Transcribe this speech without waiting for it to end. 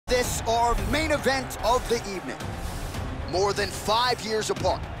is our main event of the evening. More than 5 years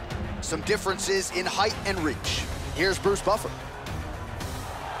apart. Some differences in height and reach. Here's Bruce Buffer.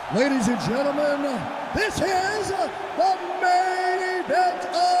 Ladies and gentlemen, this is the main event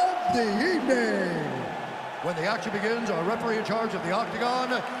of the evening. When the action begins, our referee in charge of the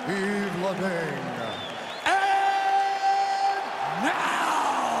Octagon, Yves Lavigne. And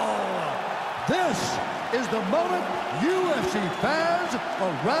now, this is the moment UFC fans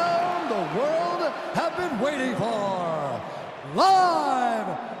around the world have been waiting for. Live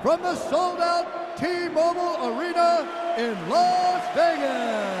from the sold-out T-Mobile Arena in Las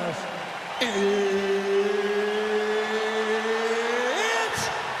Vegas, it's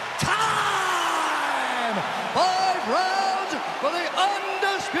time! 5 rounds for the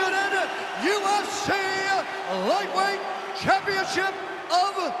undisputed UFC Lightweight Championship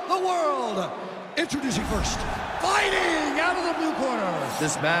of the World. Introducing first, fighting out of the blue corner.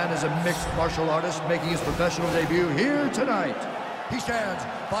 This man is a mixed martial artist making his professional debut here tonight. He stands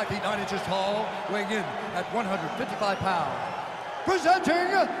 5 feet 9 inches tall, weighing in at 155 pounds.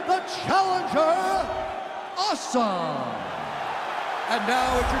 Presenting the challenger, Awesome. And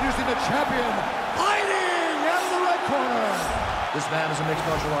now introducing the champion, fighting out of the red corner. This man is a mixed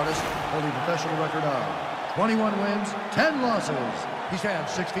martial artist holding a professional record of 21 wins, 10 losses. He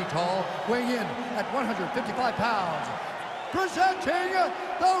stands 6 feet tall, weighing in at 155 pounds. Presenting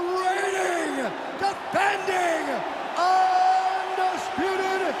the reigning, defending,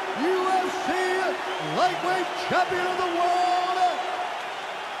 undisputed UFC Lightweight Champion of the World,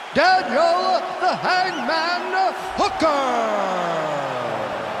 Daniel the Hangman Hooker.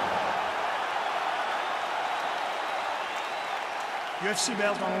 UFC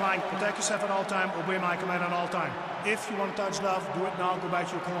belt on the line. Protect yourself at all time. Obey my command at all time. If you want to touch love, do it now. Go back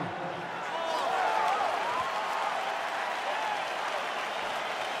to your corner.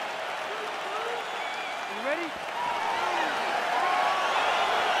 You ready?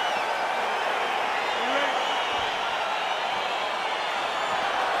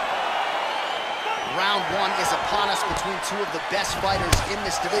 Round 1 is upon us between two of the best fighters in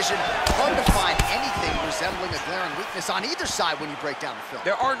this division. Hard to find anything resembling a glaring weakness on either side when you break down the film.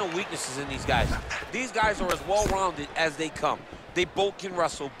 There are no weaknesses in these guys. These guys are as well-rounded as they come. They both can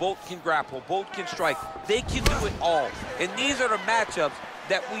wrestle, both can grapple, both can strike. They can do it all. And these are the matchups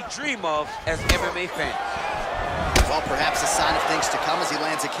that we dream of as MMA fans. Well, perhaps a sign of things to come as he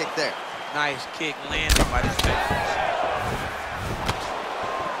lands a kick there. Nice kick landed by this man.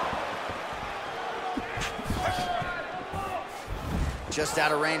 Just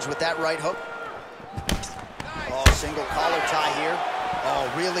out of range with that right hook. Oh, single collar tie here. Oh,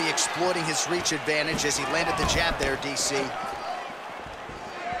 really exploiting his reach advantage as he landed the jab there, DC.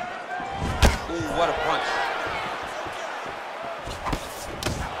 Ooh, what a punch.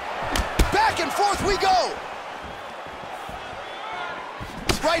 Back and forth we go.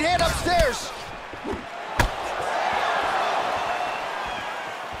 Right hand upstairs.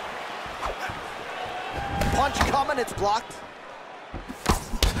 Punch coming, it's blocked.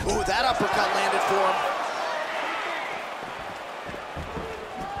 Ooh, that uppercut landed for him.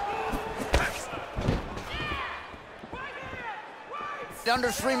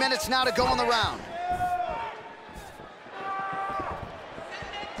 Under 3 minutes now to go in the round.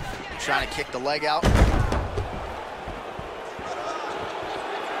 Trying to kick the leg out.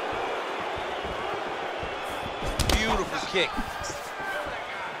 Beautiful kick.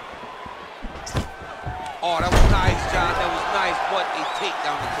 Oh, that was nice, John. That was nice. What a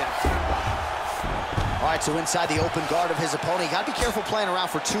takedown attempt. All right, so inside the open guard of his opponent. You got to be careful playing around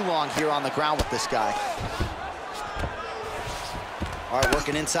for too long here on the ground with this guy. All right,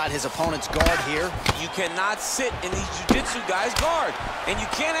 working inside his opponent's guard here. You cannot sit in these jiu-jitsu guys' guard. And you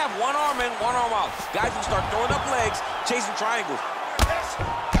can't have one arm in, one arm out. Guys will start throwing up legs, chasing triangles.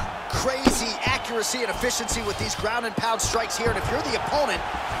 Crazy accuracy and efficiency with these ground and pound strikes here. And if you're the opponent,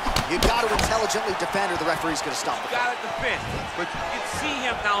 you've got to intelligently defend or the referee's going to stop it. You got to defend. But you can see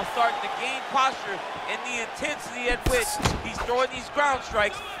him now starting to gain posture, and the intensity at which he's throwing these ground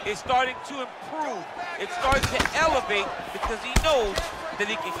strikes is starting to improve. It's starting to elevate because he knows that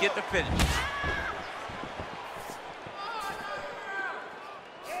he can get the finish.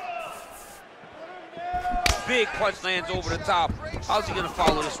 Big punch lands over the top. How's he going to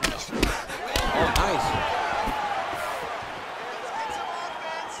follow this one? Oh, nice.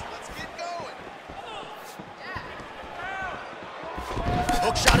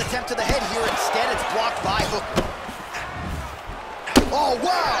 Hook shot attempt to the head here. Instead, it's blocked by Hook. Oh,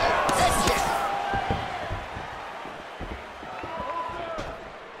 wow! Head kick.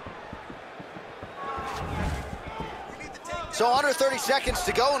 So under 30 seconds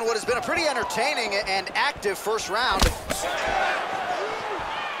to go in what has been a pretty entertaining and active first round.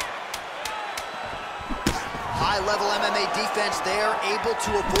 High-level MMA defense there, able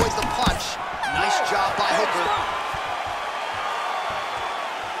to avoid the punch. Nice job by Hooker.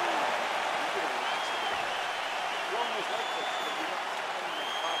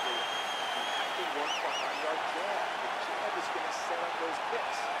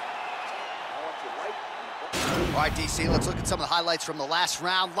 All right, DC, let's look at some of the highlights from the last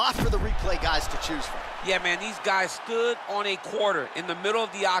round. Lot for the replay guys to choose from. Yeah, man, these guys stood on a quarter in the middle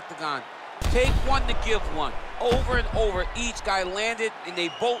of the octagon. Take one to give one. Over and over, each guy landed, and they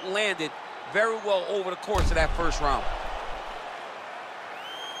both landed very well over the course of that first round.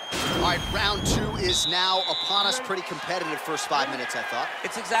 All right, round 2 is now upon us. Pretty competitive first 5 minutes, I thought.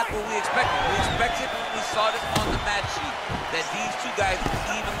 It's exactly what we expected. We expected when we saw this on the match sheet that these two guys would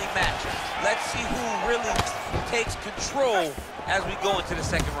evenly match. Let's see who really takes control as we go into the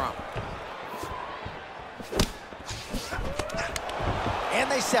second round.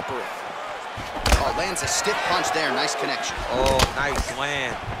 And they separate. Oh, lands a stiff punch there. Nice connection. Oh, nice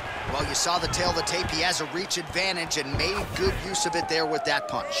land. Well, you saw the tail of the tape. He has a reach advantage and made good use of it there with that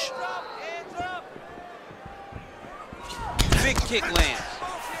punch. Big kick lands.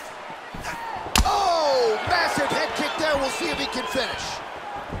 Oh, massive head kick there. We'll see if he can finish.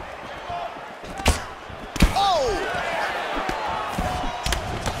 Oh!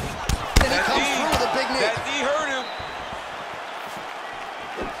 And he comes through with a big knee. That knee hurt him.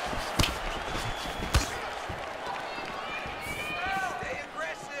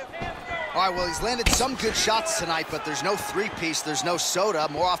 All right, well, he's landed some good shots tonight, but there's no three-piece, there's no soda.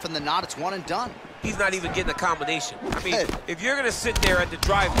 More often than not, it's one and done. He's not even getting a combination. I mean, if you're gonna sit there at the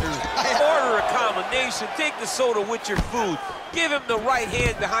drive-thru, order a combination, take the soda with your food, give him the right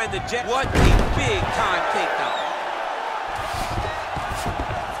hand behind the jet. What a big-time takedown.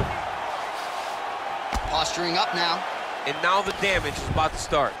 Posturing up now. And now the damage is about to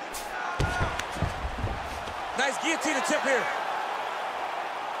start. Nice guillotine attempt here.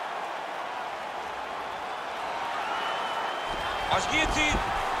 Watch guillotine.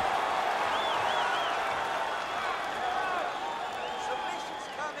 Submission's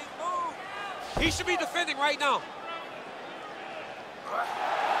coming, move. He should be defending right now.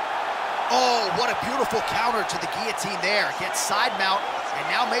 Oh, what a beautiful counter to the guillotine there. Gets side mount, and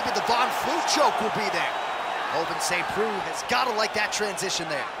now maybe the Von Flue choke will be there. Open St. Preux has got to like that transition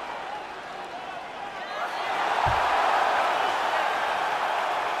there.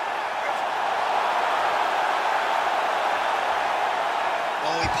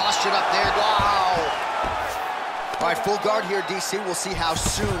 Postured up there. Wow. All right, full guard here, DC. We'll see how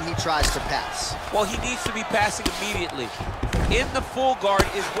soon he tries to pass. Well, he needs to be passing immediately. In the full guard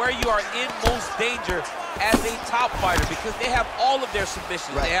is where you are in most danger as a top fighter because they have all of their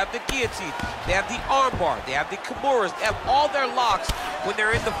submissions. Right. They have the guillotine, they have the armbar, they have the kimuras, they have all their locks when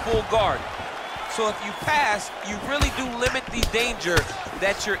they're in the full guard. So if you pass, you really do limit the danger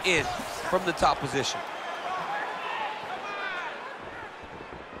that you're in from the top position.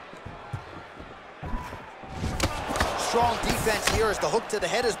 Strong defense here as the hook to the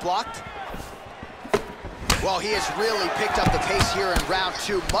head is blocked. Well, he has really picked up the pace here in round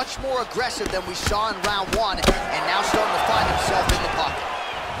 2. Much more aggressive than we saw in round 1, and now starting to find himself in the pocket.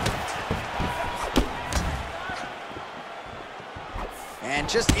 And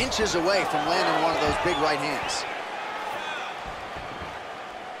just inches away from landing one of those big right hands.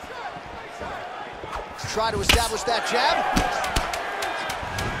 Try to establish that jab.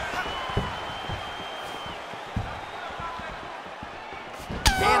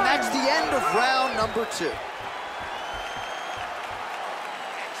 And that's the end of round number 2. Excellent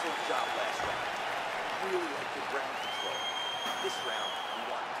job last round. Really like the ground control. This round, we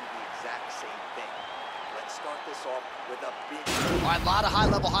want to do the exact same thing. Let's start this off with a big... All right, a lot of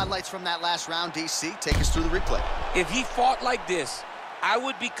high-level highlights from that last round, DC. Take us through the replay. If he fought like this, I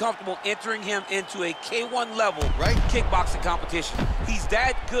would be comfortable entering him into a K1 level kickboxing competition. He's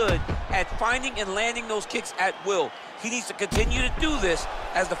that good at finding and landing those kicks at will. He needs to continue to do this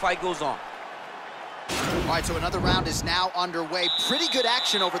as the fight goes on. All right, so another round is now underway. Pretty good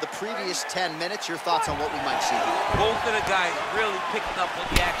action over the previous 10 minutes. Your thoughts on what we might see here? Both of the guys really picking up on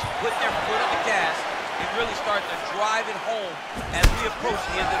the action, putting their foot on the gas, and really starting to drive it home as we approach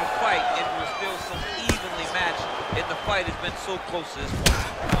the end of the fight, and we're still so evenly matched, and the fight has been so close to this point.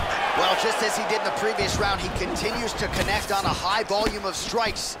 Well, just as he did in the previous round, he continues to connect on a high volume of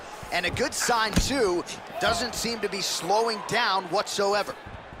strikes. And a good sign, too, doesn't seem to be slowing down whatsoever.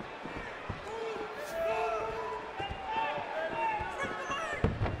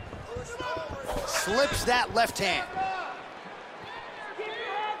 Slips that left hand.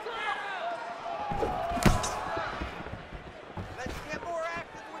 Let's get more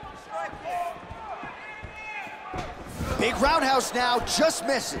active with the striking. Big roundhouse now, just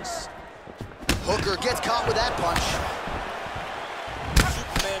misses. Hooker gets caught with that punch.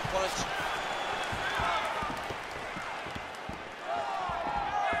 Superman punch.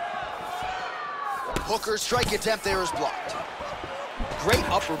 Hooker's strike attempt there is blocked. Great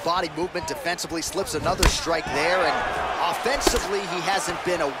upper body movement defensively, slips another strike there, and offensively he hasn't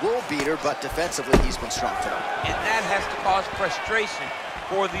been a world beater, but defensively he's been strong tonight. And that has to cause frustration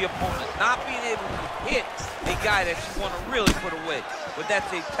for the opponent. Not being able to hit a guy that you want to really put away. But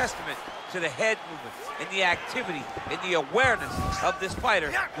that's a testament to the head movement and the activity and the awareness of this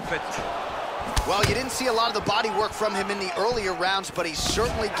fighter defensively. Well, you didn't see a lot of the body work from him in the earlier rounds, but he's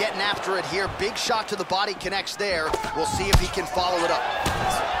certainly getting after it here. Big shot to the body connects there. We'll see if he can follow it up.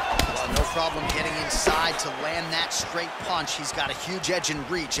 Well, no problem getting inside to land that straight punch. He's got a huge edge in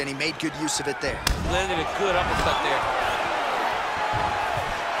reach, and he made good use of it there. Landed a good uppercut there.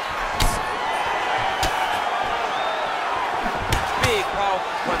 Big,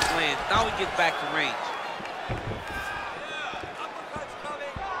 powerful punch lands. Now he gets back to range.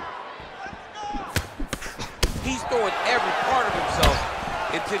 He's throwing every part of himself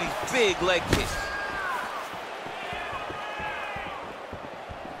into these big leg kicks.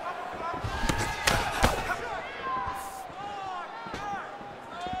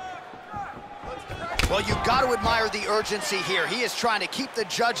 Well, you've got to admire the urgency here. He is trying to keep the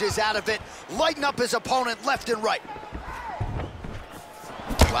judges out of it, lighten up his opponent left and right.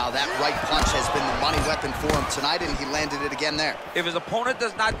 Wow, that right punch has been the money weapon for him tonight, and he landed it again there. If his opponent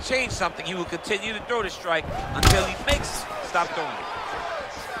does not change something, he will continue to throw the strike until he makes stop throwing it.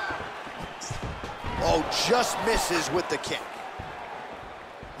 Oh, just misses with the kick.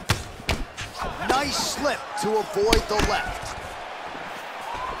 Nice slip to avoid the left.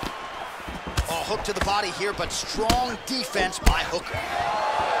 Oh, hook to the body here, but strong defense by Hooker.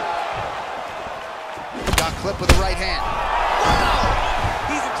 Got clipped with the right hand. Wow!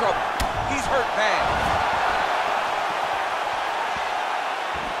 He's in trouble. He's hurt bad.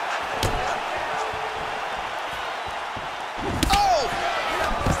 Oh!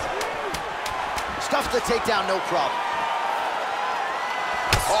 Stuffed the takedown, no problem.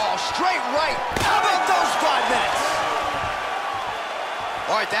 Oh, straight right. How about those 5 minutes?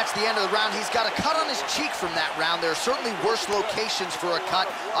 All right, that's the end of the round. He's got a cut on his cheek from that round. There are certainly worse locations for a cut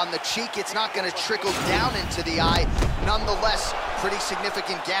on the cheek. It's not going to trickle down into the eye. Nonetheless, pretty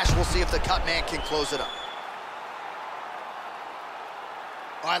significant gash. We'll see if the cut man can close it up.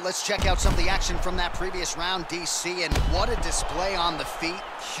 All right, let's check out some of the action from that previous round, DC, and what a display on the feet.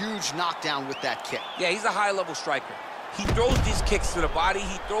 Huge knockdown with that kick. Yeah, he's a high-level striker. He throws these kicks to the body.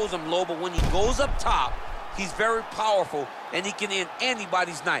 He throws them low, but when he goes up top, he's very powerful, and he can end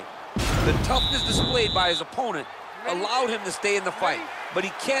anybody's night. The toughness displayed by his opponent allowed him to stay in the fight, but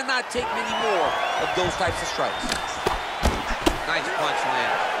he cannot take many more of those types of strikes. Nice punch,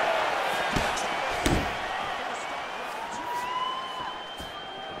 man.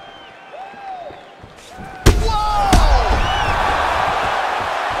 Whoa!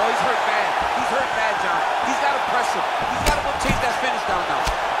 Oh, he's hurt bad. He's hurt bad, John. He's got to press him. He's got to go chase that finish down now.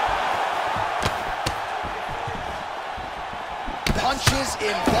 Punches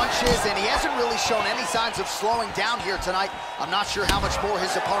in bunches, and he hasn't really shown any signs of slowing down here tonight. I'm not sure how much more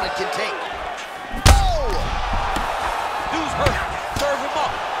his opponent can take. Oh! Dude's hurt. Serve him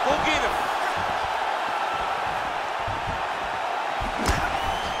up. Go get him.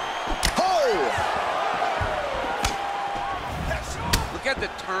 Oh! Look at the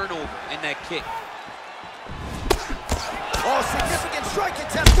turnover in that kick. Oh, significant strike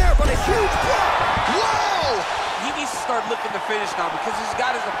attempt there, but a huge block. Whoa! He needs to start looking to finish now because he's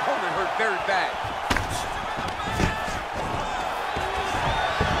got his opponent hurt very bad.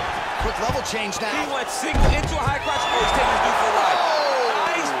 Quick level change now. He went single into a high crotch. Oh, he's taking his dude for life.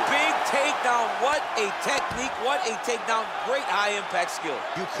 Nice big takedown. What a technique. What a takedown. Great high impact skill.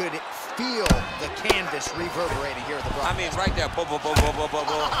 You could feel the canvas reverberating here at the broadcast. I mean, right there. Boom, boom, boom, boom, boom, boom,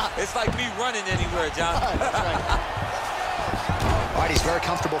 boom. It's like me running anywhere, John. That's right. All right, he's very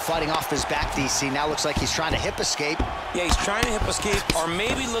comfortable fighting off his back, DC. Now looks like he's trying to hip escape. Yeah, he's trying to hip escape or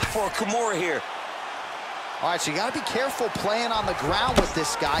maybe look for a Kimura here. All right, so you got to be careful playing on the ground with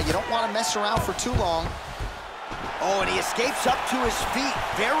this guy. You don't want to mess around for too long. Oh, and he escapes up to his feet.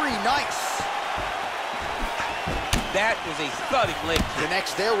 Very nice. That was a thudding leg kick.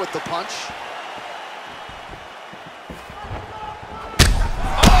 Connects there with the punch.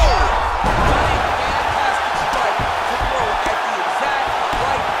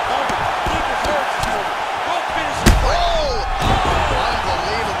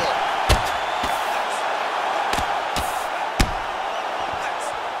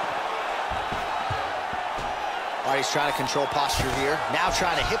 He's trying to control posture here. Now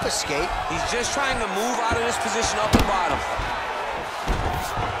trying to hip escape. He's just trying to move out of this position up the bottom.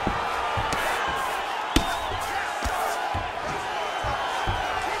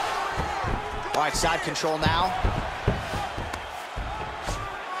 All right, side control now.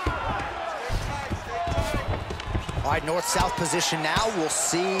 All right, north-south position now. We'll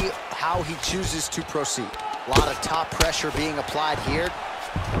see how he chooses to proceed. A lot of top pressure being applied here.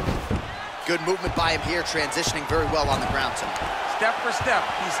 Good movement by him here, transitioning very well on the ground tonight. Step for step,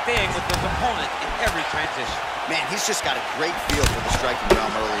 he's staying with his opponent in every transition. Man, he's just got a great feel for the striking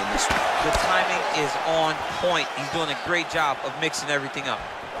realm early in this one. The timing is on point. He's doing a great job of mixing everything up.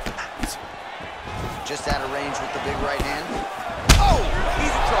 Just out of range with the big right hand. Oh,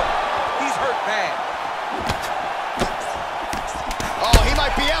 he's in trouble. He's hurt bad. Oh, he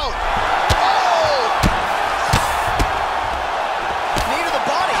might be out. Oh! Knee to the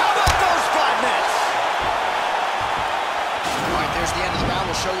body. How about those 5 minutes? All right, there's the end of the round.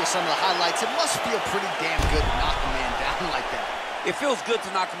 We'll show you some of the highlights. It must feel pretty damn good to knock a man down like that. It feels good to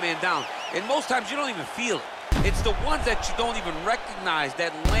knock a man down, and most times you don't even feel it. It's the ones that you don't even recognize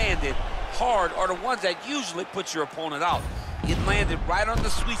that landed hard are the ones that usually put your opponent out. It landed right on the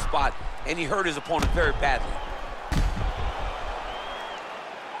sweet spot, and he hurt his opponent very badly.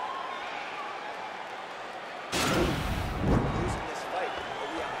 Losing this fight, but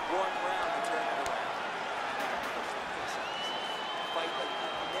we have 1 round to turn it around. Fight like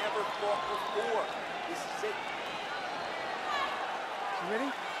we've never fought before. This is it. You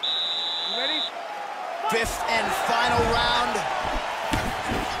ready? You ready? 5th and final round.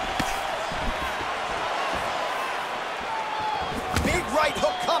 Big right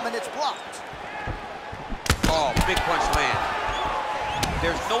hook coming, it's blocked. Oh, big punch land.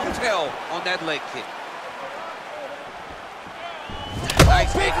 There's no tell on that leg kick.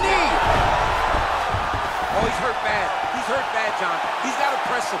 Nice Big kick. knee. Oh, he's hurt bad. He's hurt bad, John. He's got to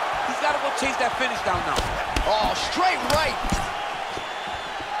press him. He's got to go chase that finish down now. Oh, straight right.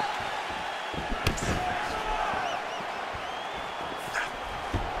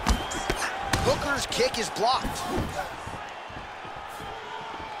 Hooker's kick is blocked.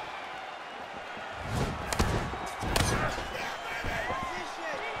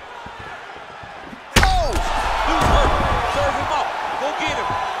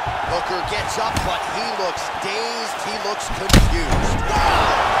 Hooker gets up, but he looks dazed, he looks confused.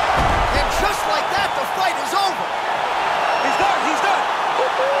 Wow! And just like that, the fight is over. He's done, he's done.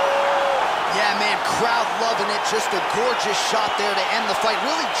 Yeah, man, crowd loving it. Just a gorgeous shot there to end the fight.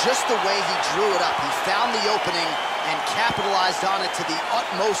 Really just the way he drew it up. He found the opening and capitalized on it to the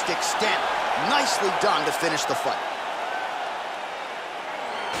utmost extent. Nicely done to finish the fight.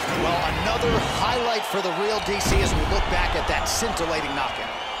 Well, another highlight for the real DC as we look back at that scintillating knockout.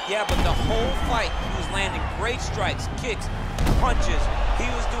 Yeah, but the whole fight, he was landing great strikes, kicks, punches. He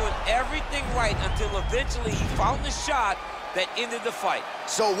was doing everything right until eventually he found the shot that ended the fight.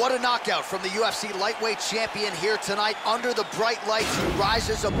 So what a knockout from the UFC lightweight champion here tonight. Under the bright lights, he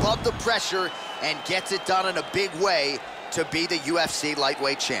rises above the pressure and gets it done in a big way to be the UFC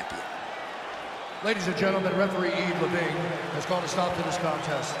lightweight champion. Ladies and gentlemen, referee Yves Levine has called a stop to this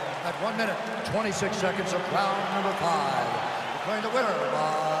contest at 1 minute, 26 seconds of round number 5. Declaring the winner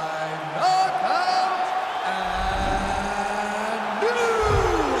by knockout and new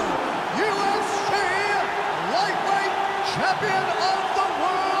UFC lightweight champion of the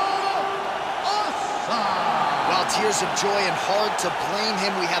world, Arman. Well, tears of joy and hard to blame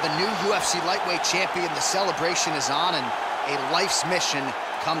him. We have a new UFC lightweight champion. The celebration is on, and a life's mission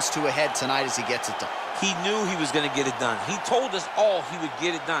comes to a head tonight as he gets it done. He knew he was going to get it done. He told us all he would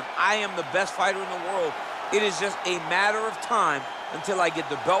get it done. I am the best fighter in the world. It is just a matter of time until I get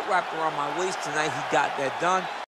the belt wrapped around my waist tonight. He got that done.